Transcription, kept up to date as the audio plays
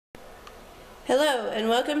Hello, and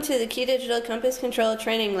welcome to the KeyDigital Compass Control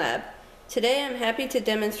Training Lab. Today I'm happy to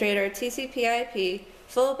demonstrate our TCP/IP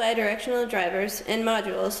full bidirectional drivers and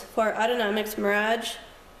modules for Autonomic's Mirage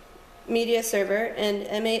Media Server and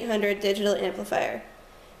M800 digital amplifier.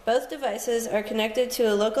 Both devices are connected to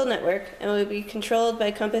a local network and will be controlled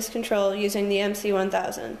by Compass Control using the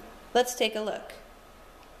MC1000. Let's take a look.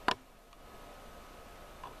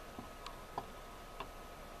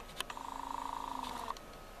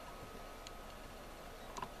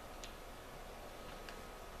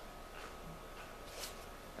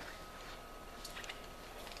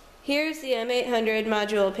 Here's the M800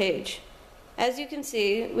 module page. As you can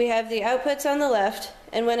see, we have the outputs on the left,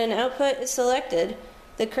 and when an output is selected,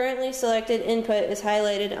 the currently selected input is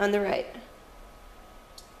highlighted on the right.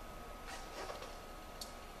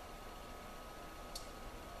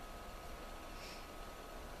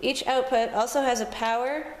 Each output also has a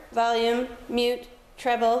power, volume, mute,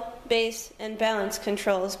 treble, bass, and balance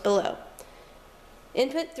controls below.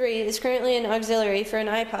 Input 3 is currently an auxiliary for an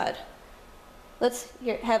iPod. Let's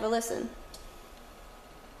have a listen.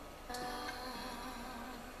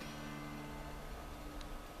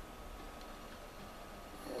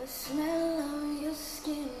 The smell of your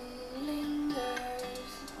skin lingers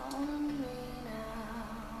on me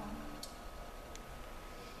now.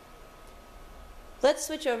 Let's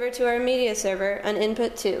switch over to our media server on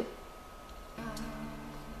input 2.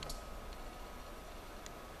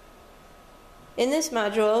 In this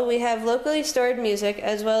module, we have locally stored music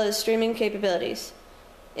as well as streaming capabilities.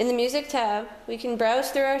 In the Music tab, we can browse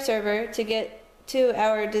through our server to get to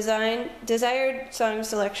our desired song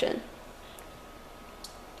selection.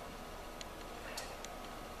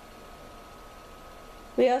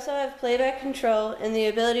 We also have playback control and the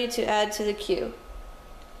ability to add to the queue.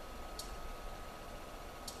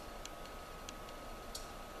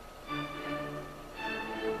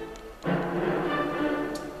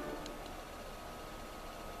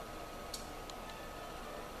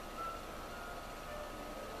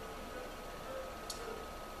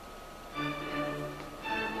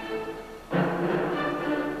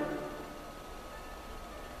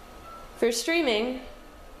 For streaming,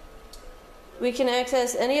 we can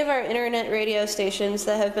access any of our internet radio stations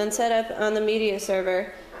that have been set up on the media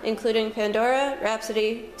server, including Pandora,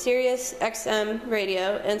 Rhapsody, Sirius XM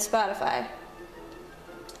Radio, and Spotify.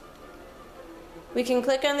 We can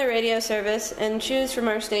click on the radio service and choose from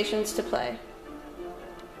our stations to play.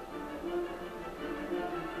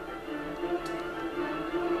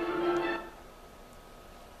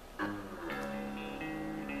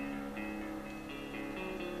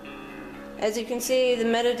 As you can see, the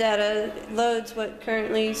metadata loads what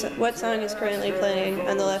song is currently playing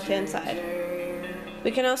on the left-hand side. We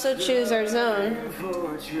can also choose our zone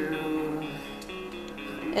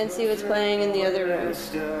and see what's playing in the other room.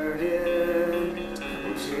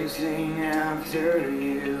 Chasing after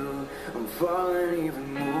you, I'm falling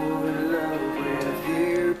even more in love with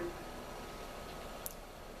you.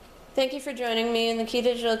 Thank you for joining me in the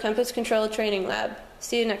KeyDigital Compass Control Training Lab.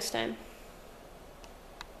 See you next time.